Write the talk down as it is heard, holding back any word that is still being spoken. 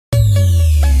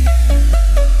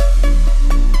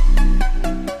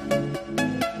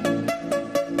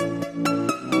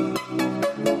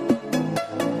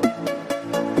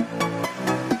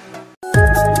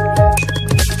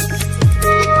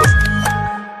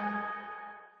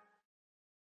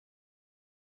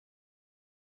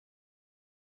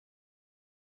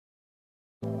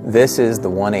This is the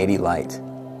 180 Light.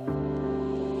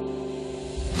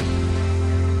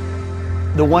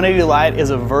 The 180 Light is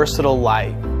a versatile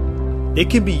light. It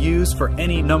can be used for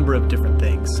any number of different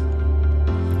things.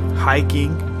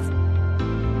 Hiking,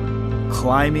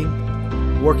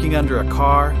 climbing, working under a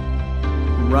car,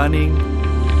 running,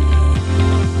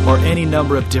 or any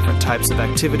number of different types of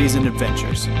activities and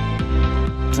adventures.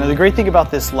 Now, the great thing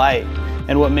about this light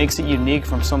and what makes it unique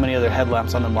from so many other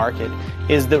headlamps on the market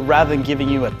is that rather than giving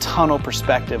you a tunnel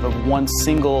perspective of one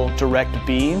single direct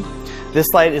beam, this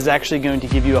light is actually going to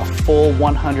give you a full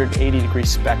 180-degree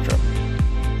spectrum.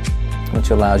 Which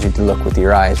allows you to look with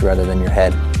your eyes rather than your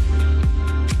head.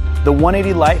 The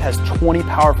 180 Light has 20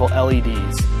 powerful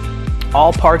LEDs.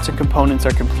 All parts and components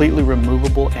are completely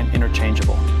removable and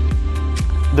interchangeable.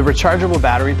 The rechargeable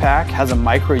battery pack has a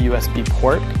micro USB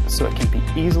port, so it can be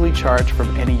easily charged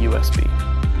from any USB.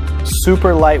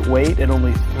 Super lightweight at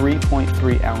only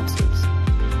 3.3 ounces.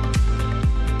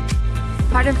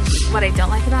 Part of what I don't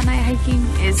like about night hiking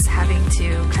is having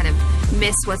to kind of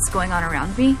miss what's going on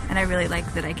around me, and I really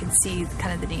like that I can see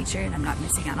kind of the nature and I'm not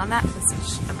missing out on that with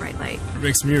such a bright light. It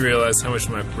makes me realize how much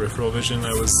of my peripheral vision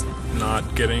I was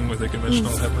not getting with a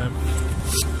conventional headlamp.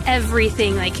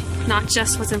 Everything, like, not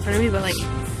just what's in front of me, but like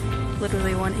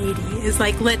literally 180 is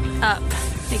like lit up.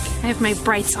 Like, I have my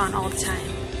brights on all the time.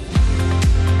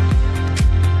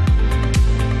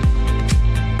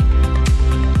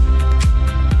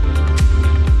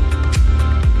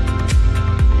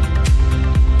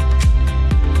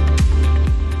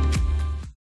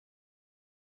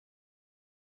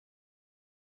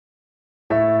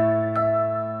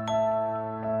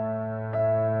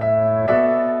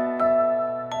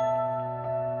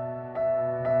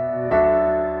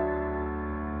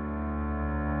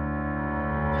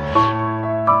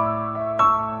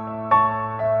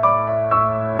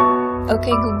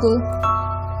 Okay Google,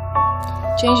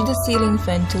 change the ceiling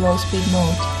fan to low speed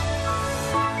mode.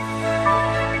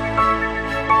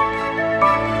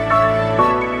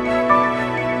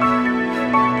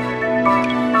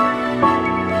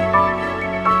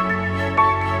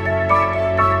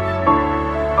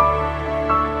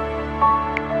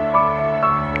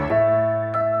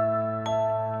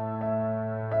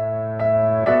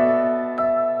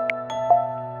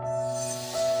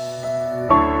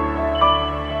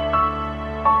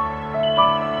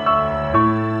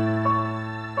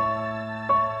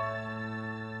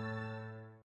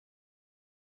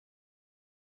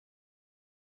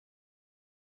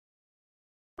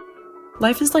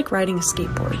 Life is like riding a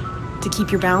skateboard. To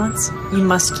keep your balance, you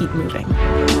must keep moving.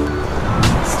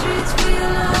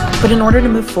 But in order to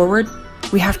move forward,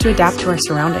 we have to adapt to our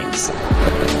surroundings.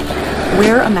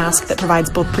 Wear a mask that provides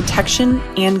both protection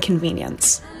and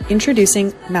convenience.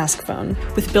 Introducing MaskFone,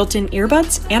 with built-in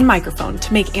earbuds and microphone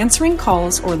to make answering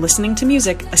calls or listening to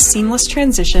music a seamless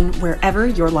transition wherever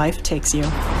your life takes you.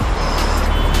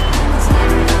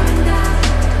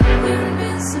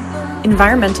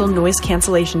 Environmental noise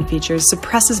cancellation features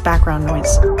suppresses background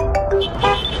noise.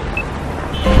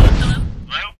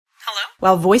 Hello?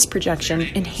 While voice projection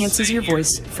enhances your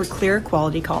voice for clearer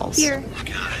quality calls. Here.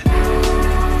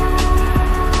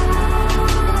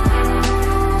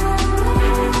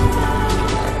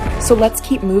 So let's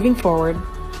keep moving forward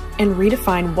and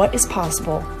redefine what is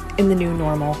possible in the new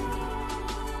normal.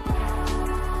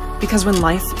 Because when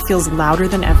life feels louder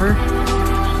than ever,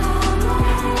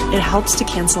 it helps to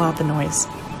cancel out the noise.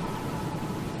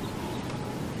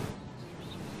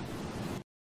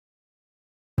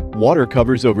 Water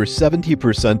covers over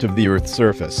 70% of the Earth's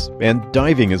surface, and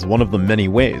diving is one of the many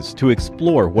ways to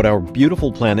explore what our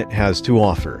beautiful planet has to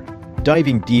offer.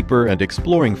 Diving deeper and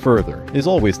exploring further is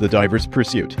always the diver's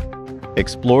pursuit.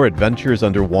 Explore adventures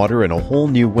underwater in a whole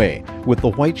new way with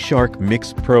the WhiteShark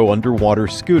Mix Pro underwater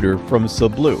scooter from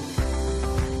Sublue.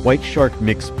 WhiteShark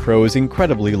Mix Pro is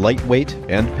incredibly lightweight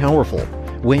and powerful,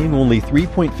 weighing only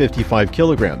 3.55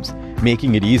 kilograms,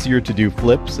 making it easier to do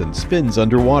flips and spins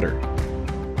underwater.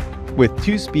 With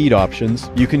 2 speed options,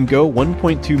 you can go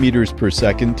 1.2 meters per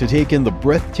second to take in the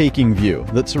breathtaking view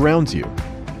that surrounds you,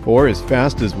 or as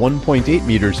fast as 1.8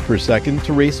 meters per second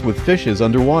to race with fishes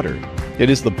underwater. It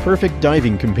is the perfect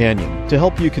diving companion to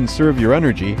help you conserve your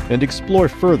energy and explore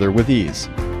further with ease.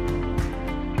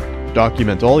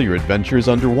 Document all your adventures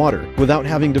underwater without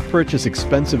having to purchase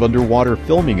expensive underwater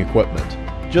filming equipment.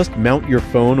 Just mount your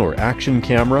phone or action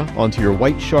camera onto your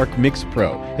WhiteShark Mix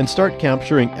Pro and start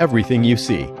capturing everything you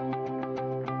see.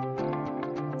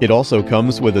 It also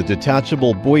comes with a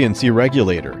detachable buoyancy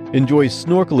regulator. Enjoy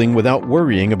snorkeling without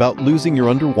worrying about losing your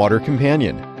underwater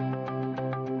companion.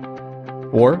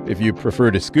 Or, if you prefer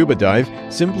to scuba dive,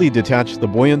 simply detach the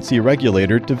buoyancy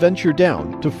regulator to venture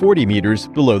down to 40 meters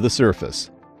below the surface.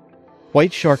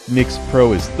 WhiteShark Mix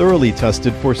Pro is thoroughly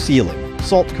tested for sealing,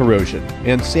 salt corrosion,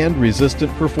 and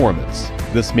sand-resistant performance.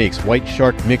 This makes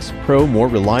WhiteShark Mix Pro more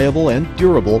reliable and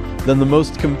durable than the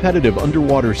most competitive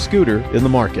underwater scooter in the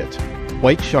market.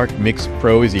 WhiteShark Mix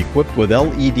Pro is equipped with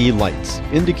LED lights,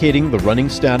 indicating the running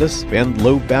status and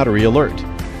low battery alert.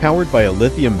 Powered by a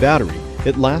lithium battery,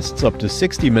 it lasts up to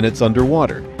 60 minutes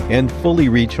underwater and fully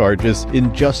recharges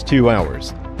in just 2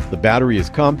 hours. The battery is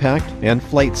compact and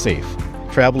flight safe.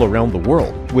 Travel around the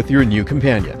world with your new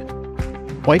companion.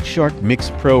 WhiteShark Mix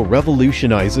Pro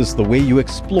revolutionizes the way you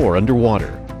explore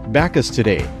underwater. Back us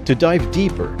today to dive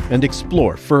deeper and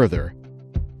explore further.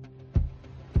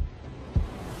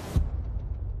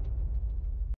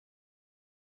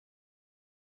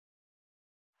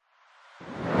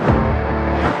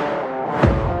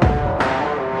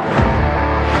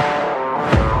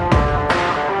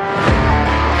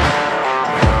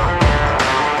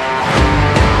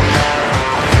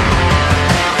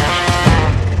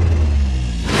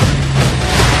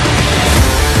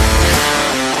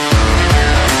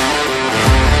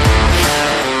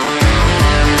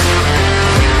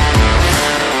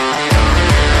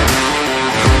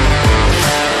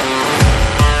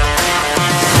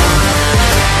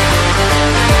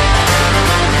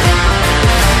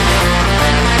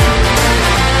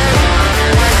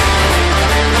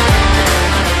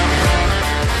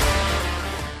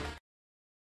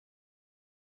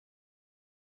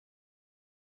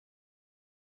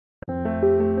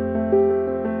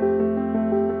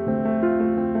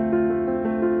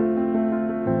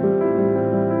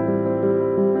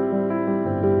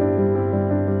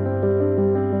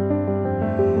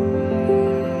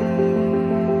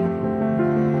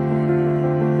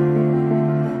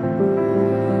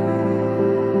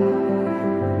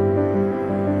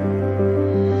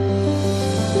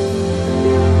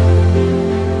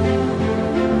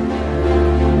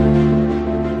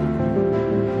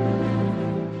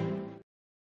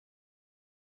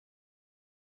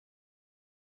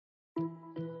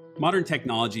 Modern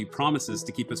technology promises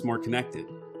to keep us more connected,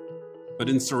 but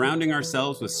in surrounding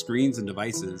ourselves with screens and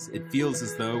devices, it feels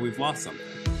as though we've lost something.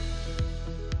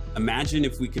 Imagine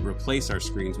if we could replace our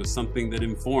screens with something that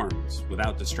informs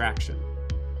without distraction.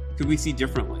 Could we see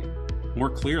differently,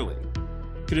 more clearly?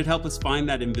 Could it help us find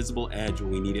that invisible edge when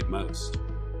we need it most?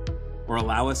 Or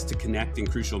allow us to connect in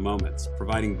crucial moments,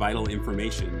 providing vital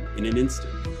information in an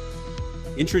instant?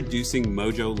 Introducing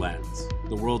Mojo Lens,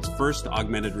 the world's first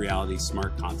augmented reality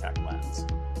smart contact lens.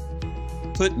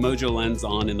 Put Mojo Lens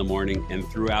on in the morning, and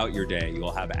throughout your day,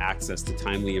 you'll have access to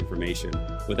timely information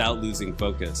without losing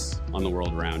focus on the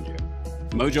world around you.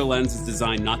 Mojo Lens is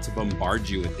designed not to bombard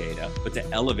you with data, but to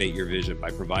elevate your vision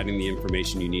by providing the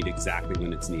information you need exactly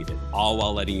when it's needed, all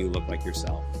while letting you look like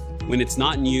yourself. When it's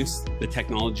not in use, the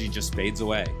technology just fades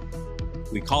away.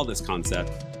 We call this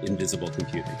concept invisible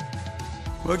computing.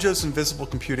 Mojo's invisible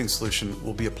computing solution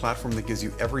will be a platform that gives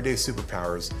you everyday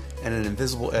superpowers and an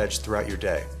invisible edge throughout your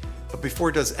day. But before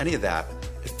it does any of that,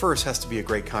 it first has to be a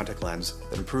great contact lens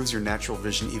that improves your natural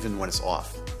vision even when it's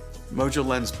off. Mojo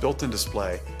Lens built-in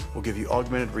display will give you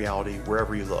augmented reality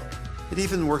wherever you look. It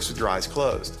even works with your eyes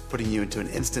closed, putting you into an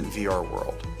instant VR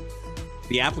world.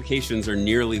 The applications are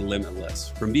nearly limitless,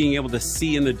 from being able to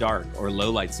see in the dark or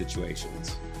low-light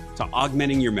situations, to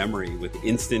augmenting your memory with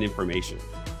instant information,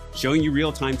 showing you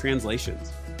real-time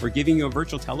translations, or giving you a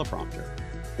virtual teleprompter.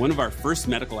 One of our first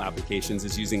medical applications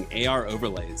is using AR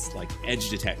overlays like edge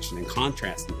detection and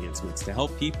contrast enhancements to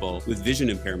help people with vision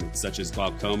impairments such as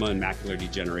glaucoma and macular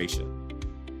degeneration.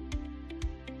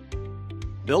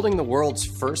 Building the world's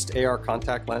first AR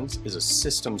contact lens is a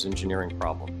systems engineering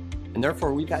problem, and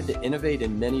therefore we've had to innovate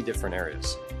in many different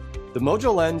areas. The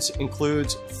Mojo Lens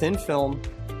includes thin film,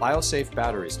 biosafe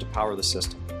batteries to power the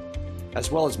system,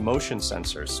 as well as motion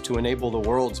sensors to enable the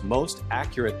world's most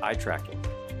accurate eye tracking.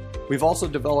 We've also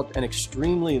developed an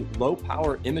extremely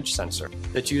low-power image sensor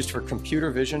that's used for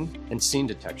computer vision and scene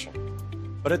detection.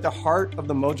 But at the heart of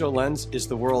the Mojo Lens is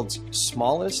the world's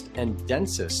smallest and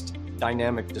densest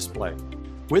dynamic display.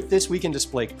 With this, we can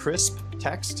display crisp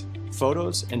text,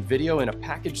 photos, and video in a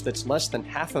package that's less than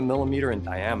 0.5 millimeter in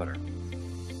diameter.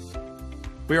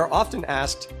 We are often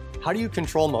asked, how do you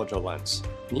control Mojo Lens?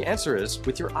 And the answer is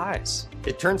with your eyes.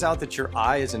 It turns out that your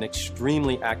eye is an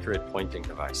extremely accurate pointing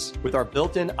device. With our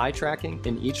built-in eye tracking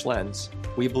in each lens,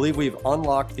 we believe we've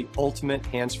unlocked the ultimate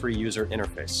hands-free user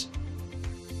interface.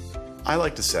 I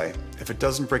like to say, if it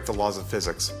doesn't break the laws of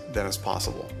physics, then it's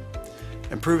possible.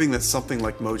 And proving that something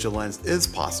like Mojo Lens is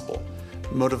possible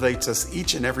motivates us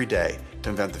each and every day to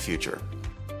invent the future.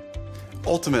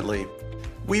 Ultimately,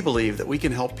 we believe that we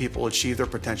can help people achieve their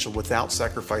potential without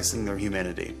sacrificing their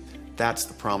humanity. That's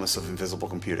the promise of invisible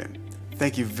computing.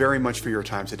 Thank you very much for your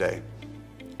time today.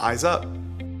 Eyes up!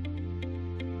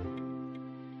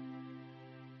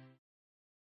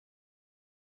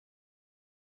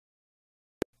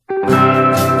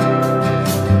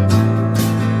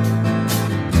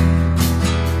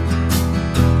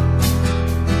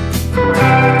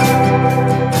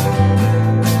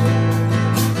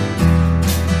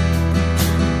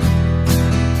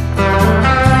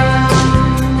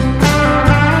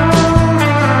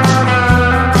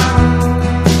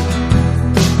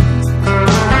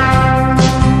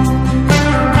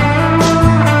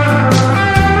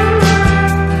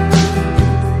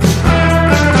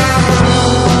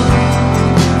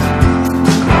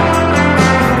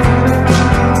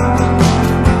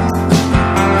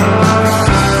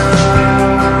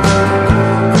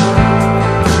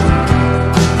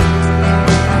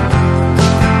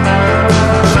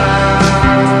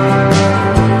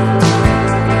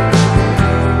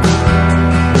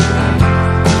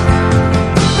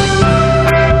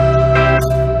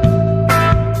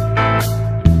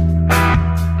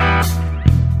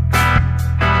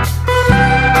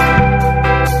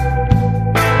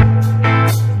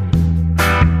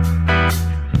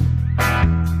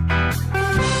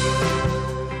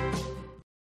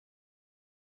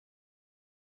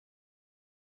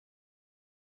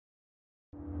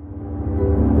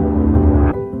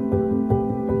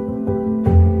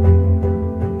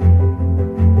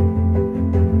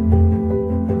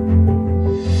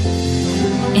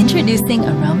 Introducing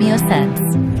AROMEO Sense,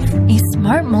 a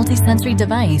smart multisensory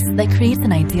device that creates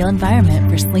an ideal environment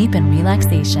for sleep and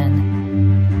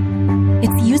relaxation.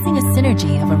 It's using a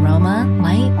synergy of aroma,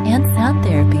 light, and sound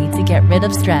therapy to get rid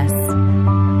of stress.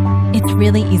 It's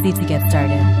really easy to get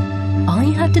started. All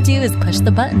you have to do is push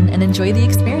the button and enjoy the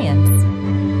experience.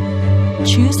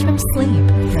 Choose from Sleep,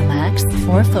 Relax,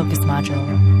 or Focus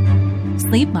module.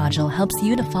 Sleep module helps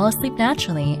you to fall asleep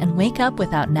naturally and wake up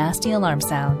without nasty alarm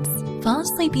sounds. Fall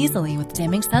asleep easily with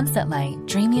dimming sunset light,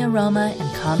 dreamy aroma,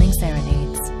 and calming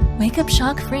serenades. Wake up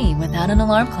shock-free without an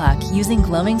alarm clock using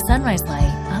glowing sunrise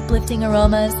light, uplifting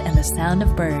aromas, and the sound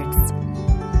of birds.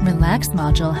 Relax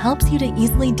module helps you to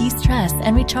easily de-stress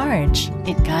and recharge.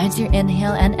 It guides your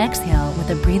inhale and exhale with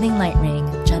a breathing light ring,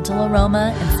 gentle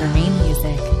aroma, and serene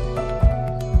music.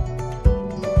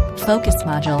 Focus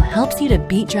module helps you to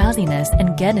beat drowsiness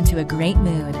and get into a great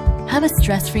mood. Have a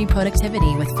stress-free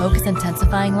productivity with focus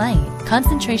intensifying light,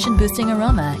 concentration boosting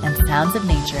aroma, and sounds of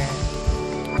nature.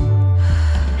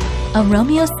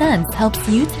 AROMEO Sense helps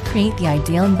you to create the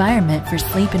ideal environment for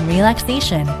sleep and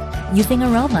relaxation using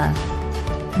aroma,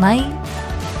 light,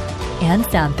 and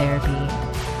sound therapy.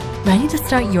 Ready to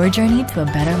start your journey to a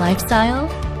better lifestyle?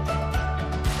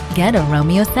 Get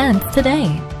AROMEO Sense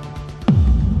today.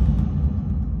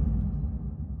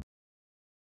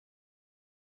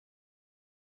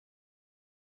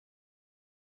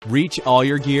 Reach all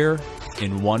your gear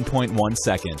in 1.1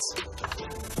 seconds.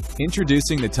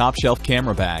 Introducing the Top Shelf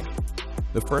Camera Bag,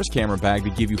 the first camera bag to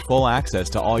give you full access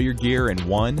to all your gear in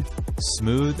one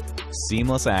smooth,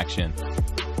 seamless action.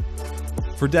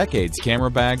 For decades,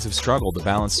 camera bags have struggled to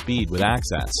balance speed with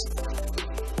access.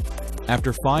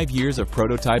 After 5 years of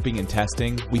prototyping and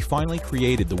testing, we finally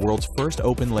created the world's first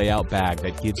open layout bag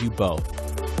that gives you both.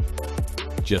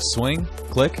 Just swing,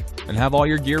 click, and have all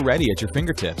your gear ready at your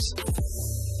fingertips.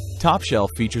 Top Shelf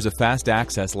features a fast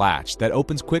access latch that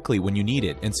opens quickly when you need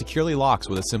it and securely locks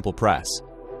with a simple press.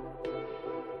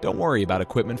 Don't worry about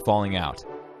equipment falling out.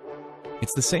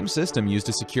 It's the same system used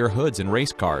to secure hoods in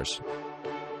race cars,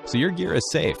 so your gear is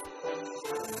safe.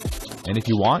 And if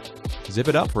you want, zip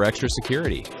it up for extra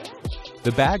security.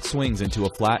 The bag swings into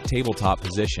a flat tabletop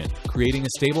position, creating a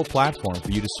stable platform for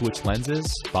you to switch lenses,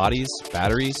 bodies,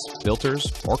 batteries, filters,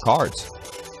 or cards.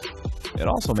 It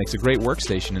also makes a great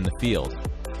workstation in the field,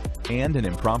 and an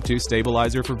impromptu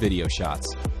stabilizer for video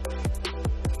shots.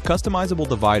 Customizable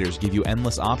dividers give you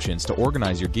endless options to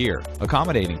organize your gear,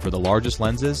 accommodating for the largest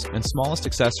lenses and smallest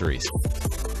accessories.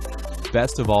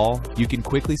 Best of all, you can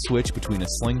quickly switch between a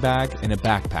sling bag and a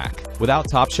backpack without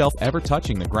Top Shelf ever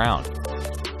touching the ground.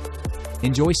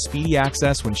 Enjoy speedy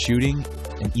access when shooting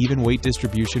and even weight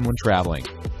distribution when traveling.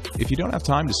 If you don't have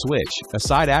time to switch, a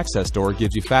side access door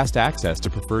gives you fast access to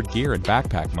preferred gear in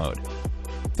backpack mode.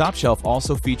 Top Shelf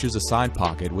also features a side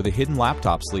pocket with a hidden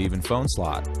laptop sleeve and phone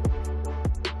slot,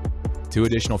 2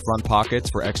 additional front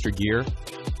pockets for extra gear,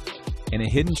 and a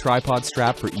hidden tripod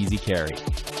strap for easy carry.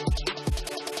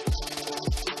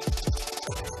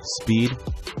 Speed,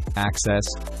 access,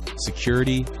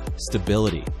 security,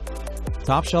 stability.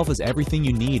 Top Shelf is everything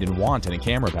you need and want in a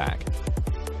camera bag.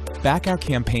 Back our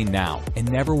campaign now and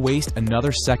never waste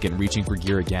another second reaching for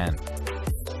gear again.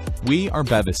 We are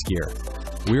Bevis Gear.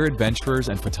 We're adventurers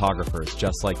and photographers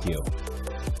just like you.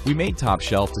 We made Top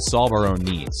Shelf to solve our own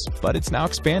needs, but it's now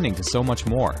expanding to so much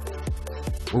more.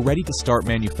 We're ready to start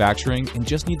manufacturing and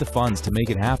just need the funds to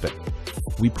make it happen.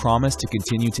 We promise to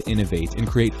continue to innovate and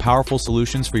create powerful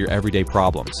solutions for your everyday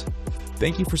problems.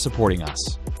 Thank you for supporting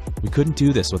us. We couldn't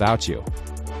do this without you.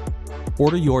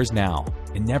 Order yours now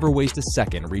and never waste a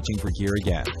second reaching for gear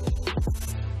again.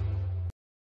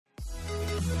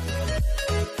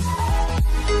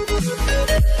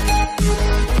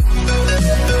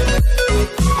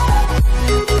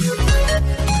 We'll be right back.